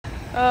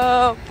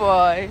Oh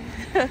boy.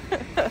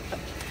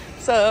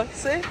 So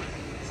see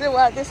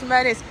what this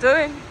man is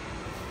doing?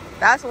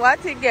 That's what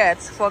he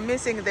gets for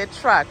missing the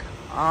truck.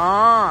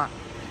 Oh,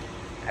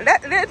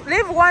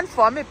 leave one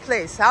for me,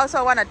 please. I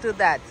also want to do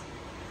that.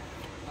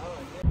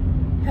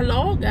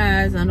 Hello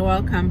guys, and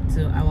welcome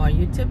to our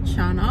YouTube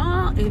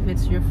channel. If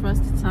it's your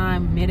first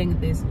time meeting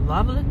this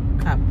lovely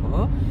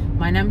couple,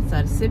 my name is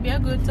Sibia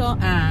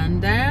Guto,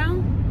 and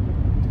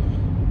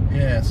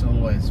yes,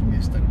 always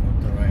Mr.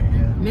 Guto right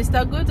here.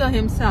 Mr. Guto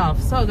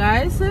himself. So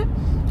guys,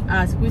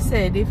 as we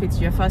said, if it's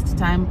your first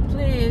time,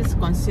 please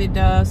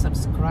consider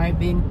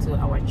subscribing to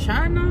our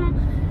channel.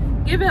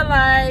 Give a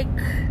like,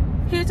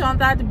 hit on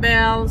that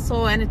bell,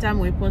 so anytime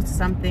we post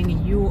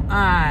something, you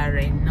are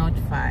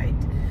notified.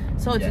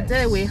 So yes,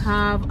 today we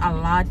have a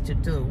lot to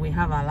do.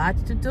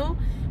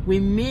 We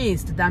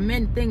missed, the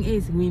main thing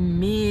is we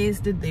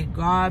missed the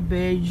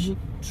garbage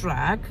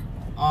truck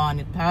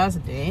on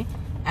Thursday,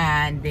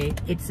 and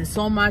it's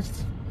so much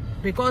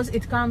because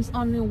it comes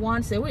only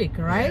once a week,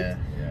 right?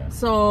 Yeah.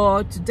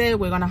 So today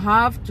we're gonna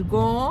have to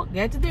go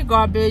get the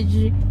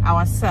garbage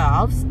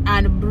ourselves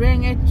and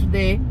bring it to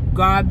the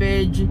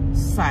garbage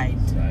site.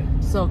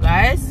 So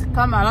guys,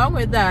 come along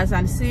with us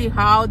and see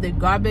how the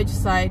garbage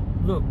site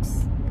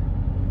looks.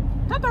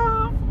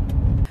 Ta-da!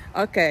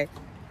 Okay,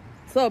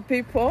 so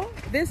people,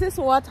 this is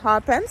what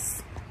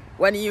happens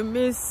when you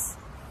miss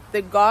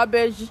the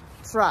garbage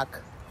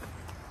truck.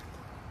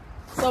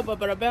 So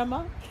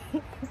Baba,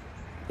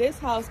 this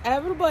house,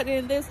 everybody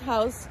in this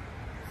house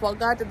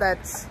forgot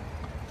that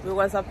we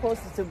were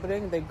supposed to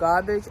bring the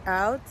garbage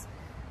out,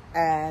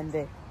 and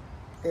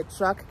the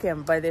truck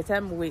came. By the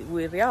time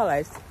we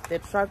realized, the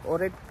truck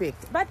already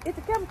picked, but it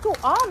came too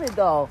early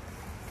though.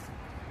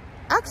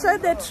 Actually,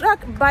 the truck,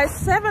 by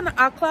 7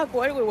 o'clock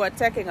when we were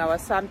taking our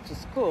son to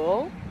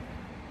school,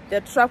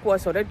 the truck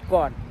was already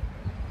gone.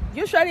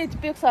 Usually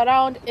it picks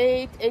around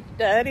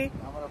 8:30.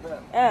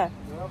 Yeah.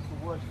 You have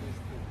to wash this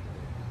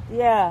thing.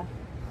 Yeah.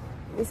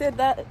 You said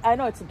that, I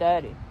know it's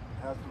dirty.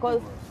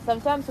 Because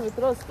sometimes we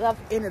throw stuff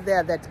in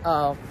there that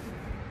are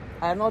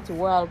not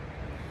well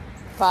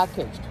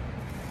packaged.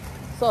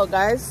 So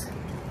guys,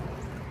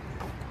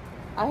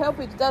 I hope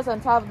it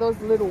doesn't have those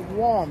little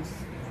worms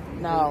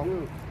now.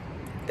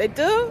 They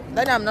do?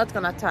 Then I'm not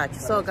gonna touch.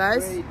 So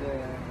guys,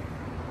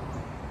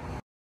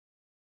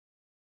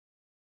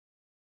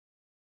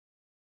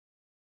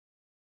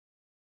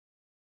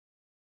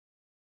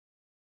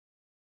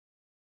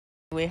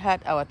 we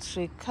had our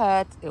tree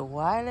cut a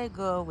while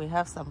ago. We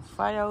have some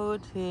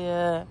firewood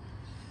here.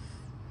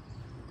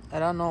 I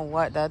don't know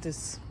what that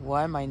is,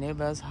 why my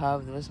neighbors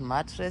have those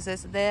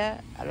mattresses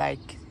there.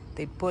 Like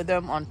they put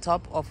them on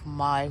top of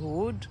my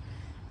wood.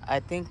 I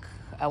think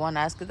I want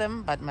to ask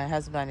them, but my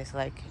husband is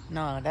like,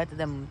 no, let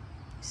them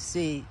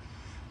see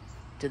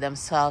to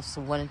themselves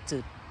when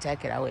to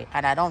take it away.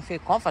 And I don't feel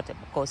comfortable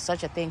because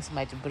such a things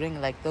might bring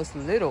like those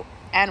little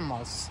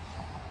animals.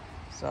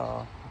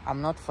 So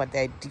I'm not for the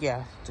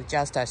idea to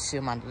just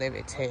assume and leave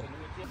it here.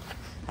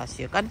 As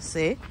you can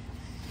see,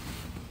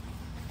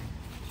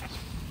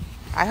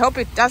 I hope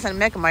it doesn't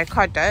make my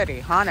car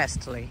dirty,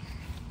 honestly.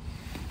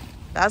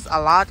 That's a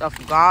lot of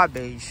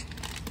garbage.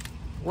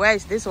 Where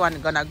is this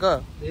one gonna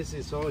go? This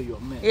is all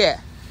your mess. Yeah.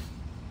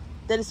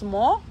 There is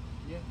more?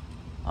 Yeah.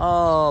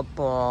 Oh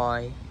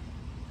boy.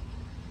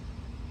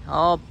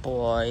 Oh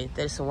boy.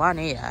 There's one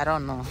here. I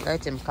don't know.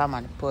 Let him come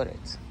and put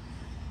it.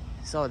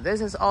 So this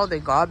is all the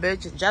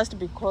garbage just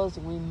because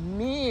we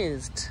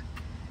missed.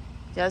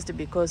 Just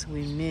because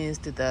we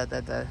missed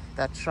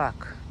the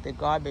truck, the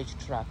garbage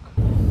truck.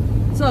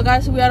 So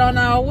guys, we are on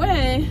our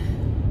way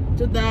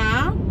to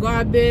the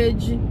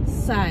garbage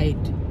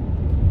site,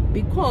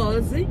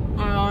 because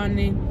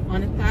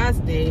on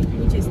Thursday,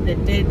 which is the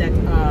day that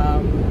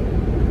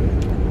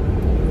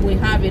we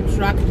have a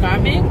truck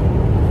coming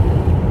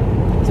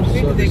to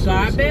pick the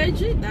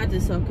garbage. That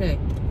is okay.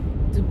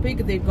 To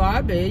pick the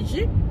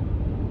garbage,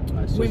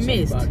 we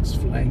missed. Bugs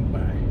flying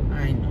by.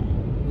 I know.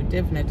 We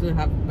definitely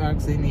have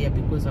bugs in here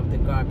because of the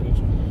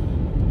garbage.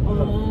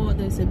 Oh,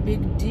 there's a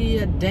big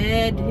deer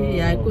dead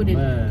here. I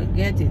couldn't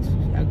get it.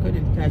 I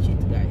couldn't catch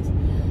it, guys.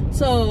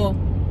 So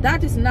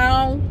that is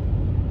now,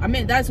 I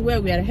mean, that's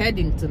where we are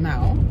heading to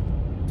now,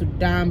 to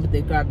dump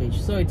the garbage.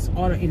 So it's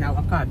all in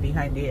our car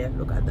behind here.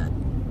 Look at that.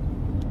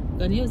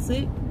 Can you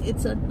see?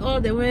 It's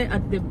all the way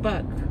at the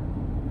back.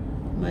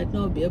 Might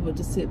not be able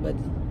to see, but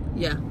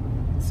yeah,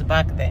 it's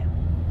back there.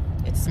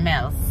 It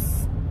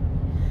smells.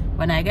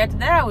 When I get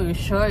there, we will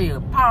show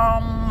you.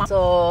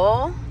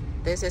 So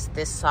this is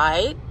the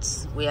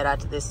site. We are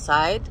at the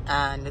site,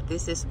 and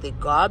this is the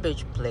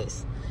garbage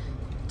place.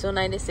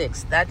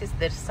 296. That is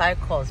the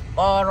recycles,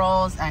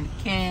 bottles and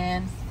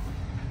cans.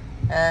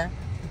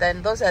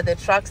 Then those are the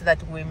trucks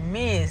that we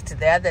missed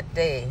the other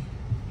day.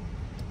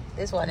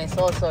 This one is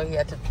also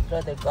here to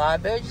throw the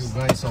garbage. You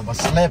guys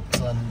overslept,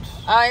 and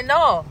I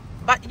know,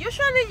 but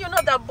usually, you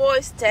know, the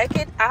boys take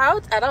it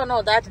out. I don't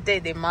know, that day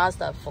they must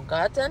have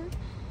forgotten.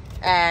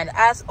 And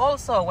as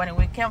also when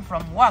we came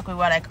from work, we were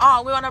like,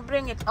 oh, we want to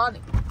bring it on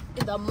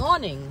in the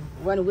morning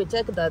when we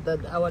take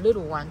our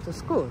little one to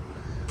school.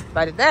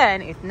 But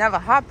then it never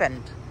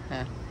happened.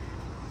 It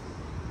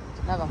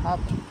never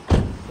happened.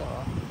 So,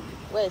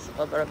 where's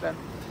unbearable?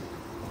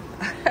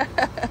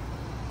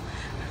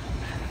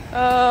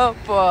 Oh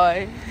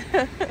boy.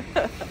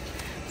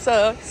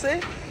 So,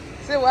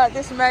 see what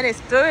this man is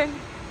doing?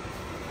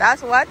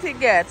 That's what he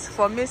gets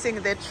for missing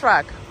the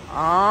truck.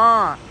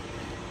 Oh.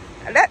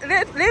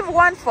 Leave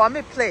one for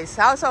me, please.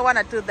 I also want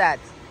to do that.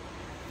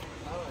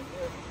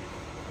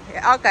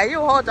 Yeah, okay, you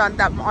hold on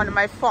that on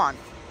my phone.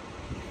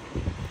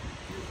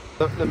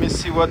 Let me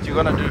see what you're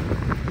gonna do.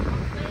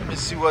 Let me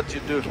see what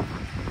you do.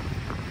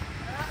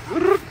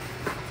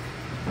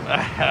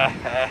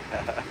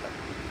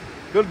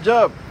 Good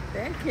job.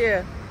 Thank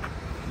you.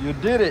 You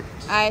did it.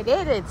 I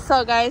did it.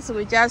 So guys,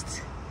 we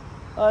just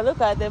look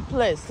at the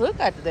place. Look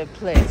at the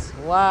place.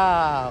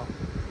 Wow.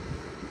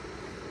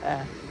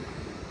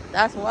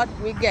 That's what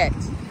we get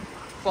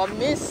for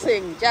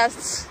missing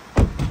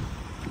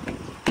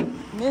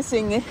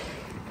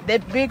the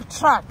big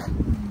truck.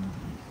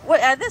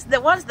 Wait, are these the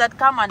ones that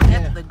come and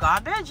get the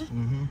garbage?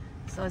 Mm-hmm.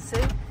 So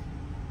see,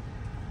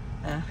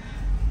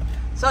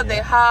 so they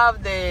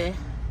have the,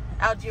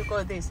 how do you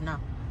call this now?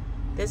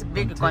 These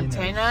big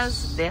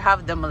containers. They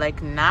have them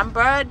like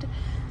numbered,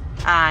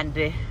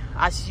 and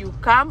as you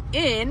come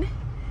in,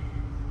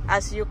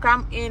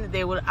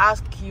 they will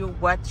ask you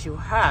what you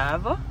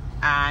have,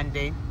 and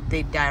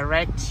they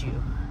direct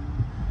you.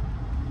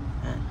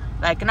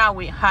 Like now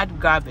we had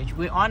garbage.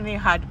 We only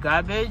had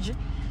garbage.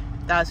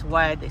 That's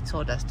why they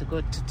told us to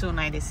go to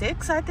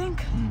 296, I think.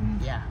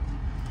 Mm-hmm. Yeah.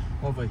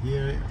 Over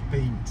here,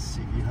 paints.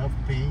 If you have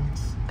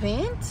paints.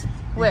 Paint?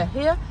 Where?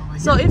 Here? Over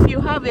So here. if you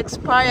have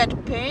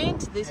expired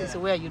paint, this is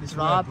where you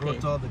drop I brought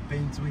it. all the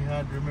paints we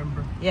had,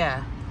 remember?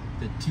 Yeah.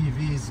 The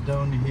TV is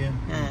down here.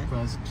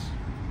 First.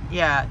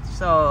 Yeah.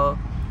 So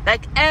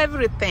like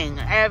everything.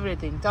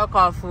 Talk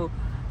of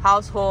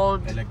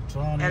household,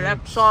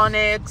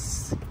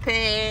 electronics,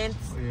 paint,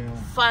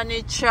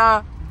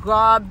 furniture,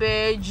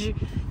 garbage,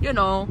 you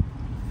know,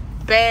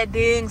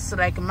 beddings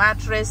like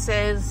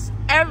mattresses,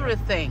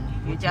 everything.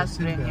 You just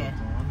bring it.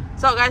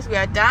 So guys, we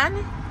are done,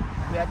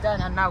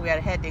 and now we are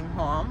heading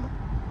home.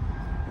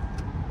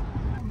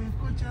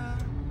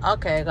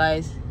 Okay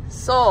guys,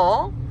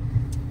 so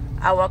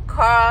our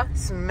car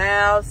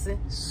smells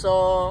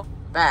so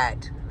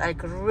bad,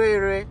 like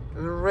really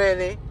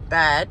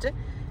bad,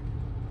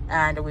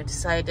 and we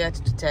decided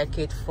to take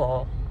it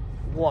for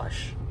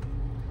wash.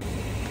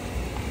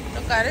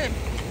 Look at it.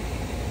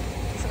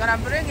 It's gonna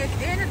bring it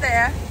in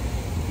there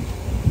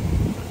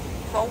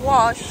for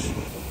wash.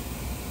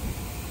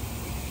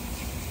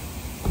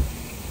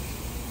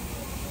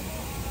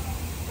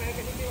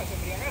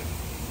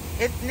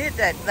 It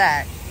needed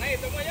that.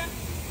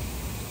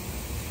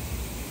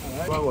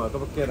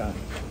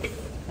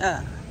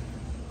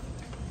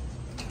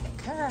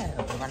 Okay,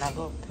 we're gonna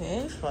go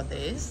pay for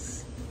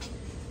this.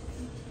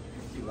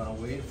 You wanna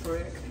wait for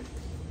it?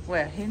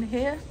 Where, in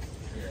here?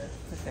 Yeah.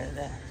 Look at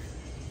that.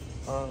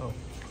 Oh.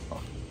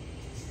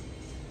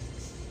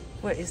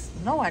 Wait,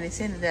 no one is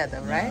in there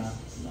though, right?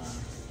 Nah.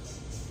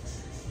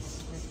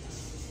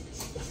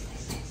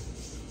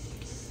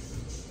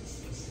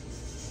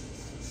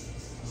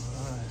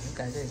 Oh, look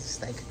at this.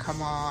 It's like,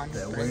 come on,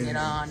 They're bring waiting. it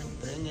on,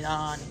 bring it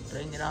on,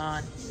 bring it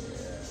on.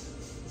 Yeah.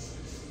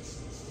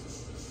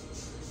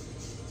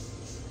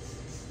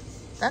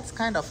 That's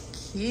kind of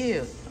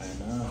cute. I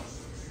know.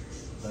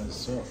 That's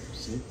soap,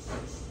 see?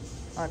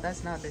 Oh,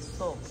 that's not the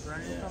soap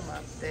running from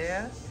up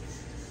there.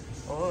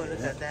 Oh, look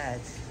at that.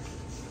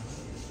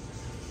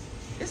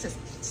 This is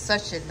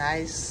such a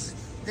nice,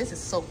 this is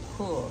so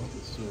cool.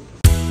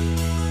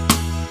 Soap.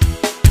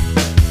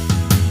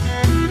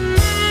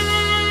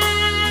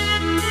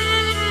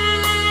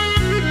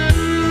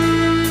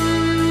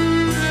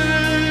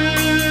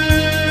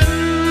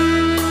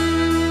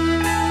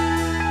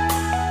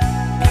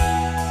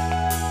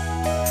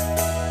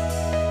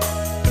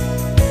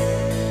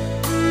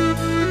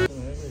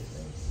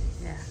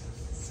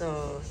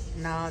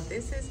 Now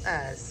this is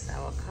us,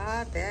 our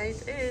car, there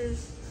it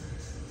is.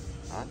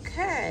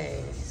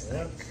 Okay,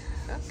 Yep.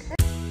 okay.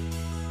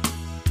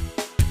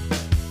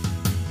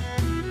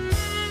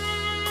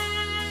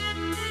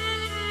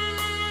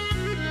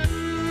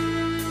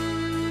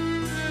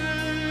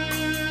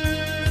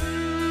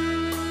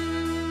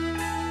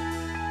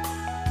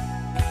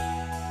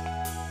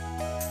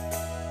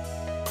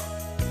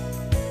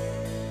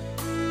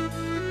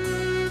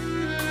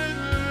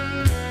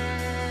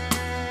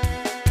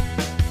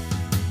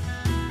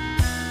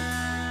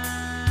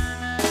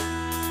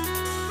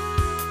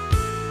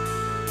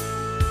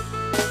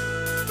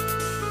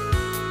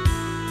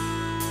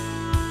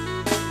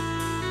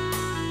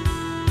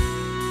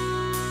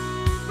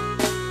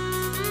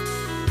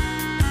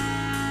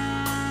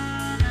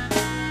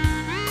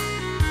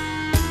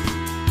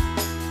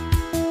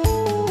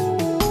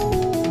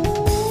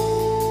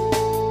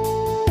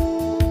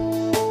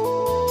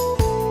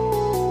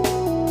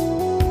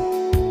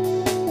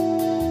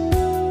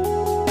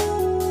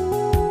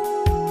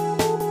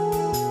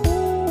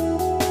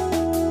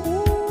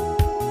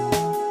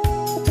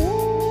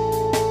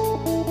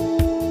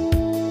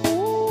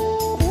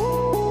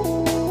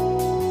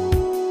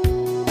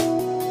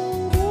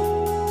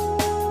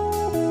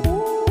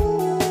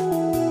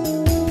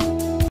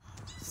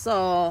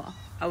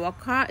 our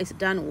car is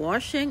done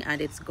washing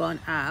and it's gone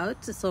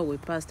out. So we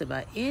passed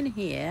by in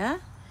here,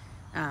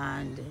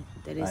 and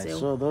there is I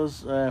saw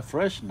those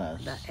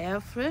fresheners. the air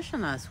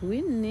fresheners.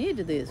 We need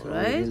this,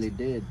 right? We really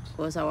did.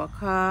 Because our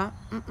car,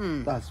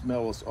 That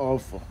smell was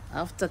awful.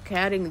 after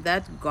carrying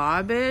that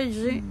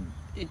garbage,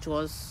 it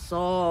was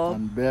so.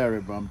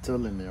 Unbearable, I'm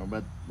telling you.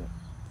 But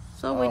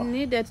So we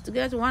needed to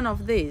get one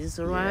of these,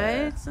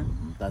 right? yeah,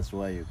 that's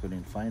why you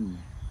couldn't find me.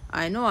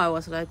 I know. I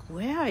was like,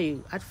 where are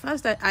you? At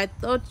first, I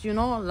thought,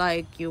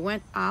 like you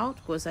went out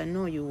because I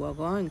know you were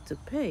going to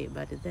pay,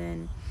 but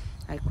then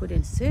I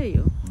couldn't see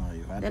you. No,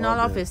 you had Then all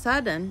of a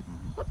sudden,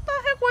 what the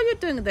heck were you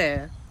doing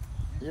there?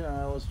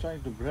 I was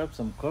trying to grab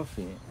some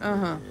coffee.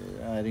 Uh-huh.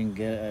 I didn't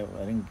get.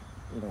 I didn't.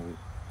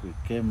 We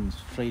came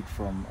straight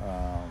from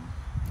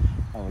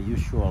our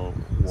usual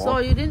walk. So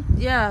you didn't,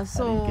 yeah. I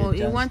So didn't get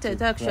you chance wanted to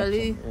grab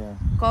actually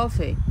some,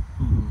 coffee,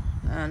 Mhm.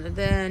 and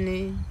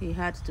then he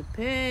had to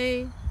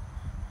pay.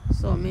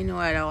 So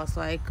meanwhile, I was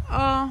like,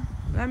 oh,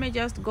 let me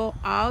just go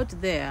out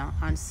there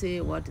and see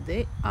what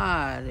they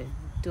are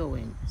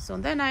doing. So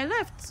then I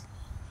left.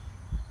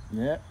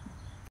 Yeah.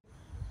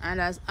 And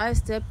as I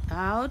stepped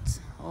out,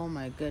 oh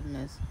my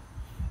goodness,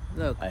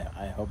 look,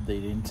 I hope they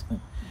didn't.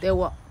 they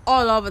were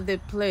all over the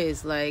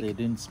place. Like, They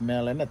didn't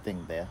smell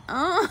anything there.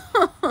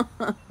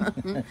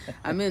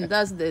 I mean,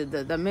 that's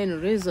the main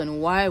reason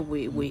why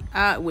we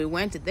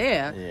went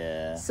there.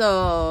 Yeah.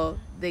 So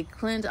they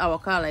cleaned our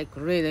car like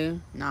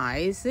really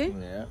nice.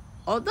 Yeah.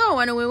 Although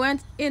when we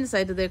went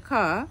inside the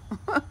car,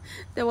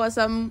 there was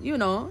some,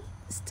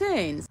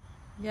 stains.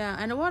 Yeah.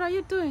 And what are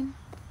you doing?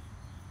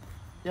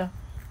 Yeah.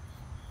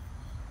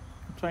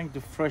 I'm trying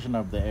to freshen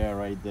up the air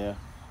right there.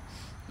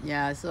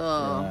 Yeah. So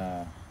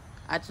Yeah.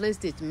 at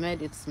least it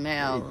made it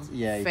smell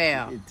It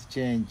fair.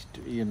 changed,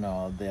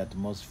 the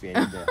atmosphere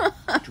in there.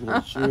 It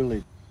was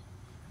really.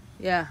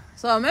 Yeah.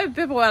 So maybe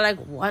people were like,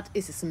 what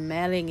is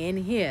smelling in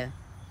here?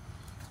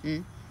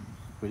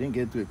 We didn't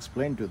get to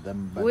explain to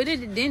them, but We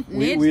didn't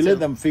we need to. let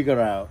them figure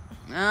out.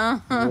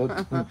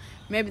 What-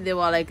 Maybe they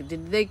were like,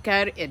 did they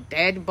carry a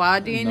dead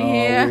body in no,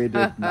 here? we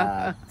did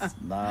not.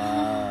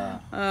 Nah.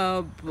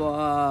 Oh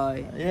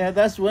boy. Yeah,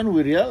 that's when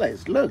we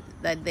realized. Look,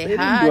 That they they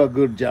had didn't do a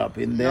good job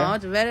in there.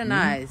 not very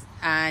nice.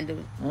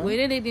 And we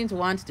really didn't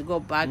want to go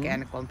back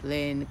and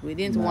complain. We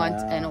didn't want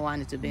Nah.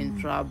 anyone to be in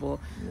trouble.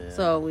 Yeah.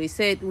 So we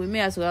said we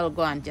may as well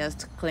go and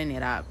just clean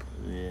it up.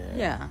 Yeah.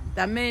 Yeah.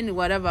 That meant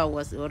whatever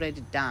was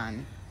already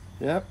done.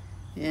 Yep.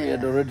 Yeah. We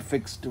had already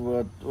fixed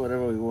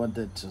whatever we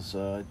wanted,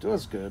 so it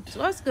was good. It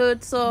was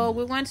good. So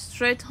we went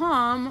straight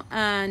home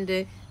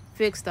and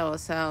fixed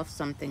ourselves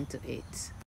something to eat.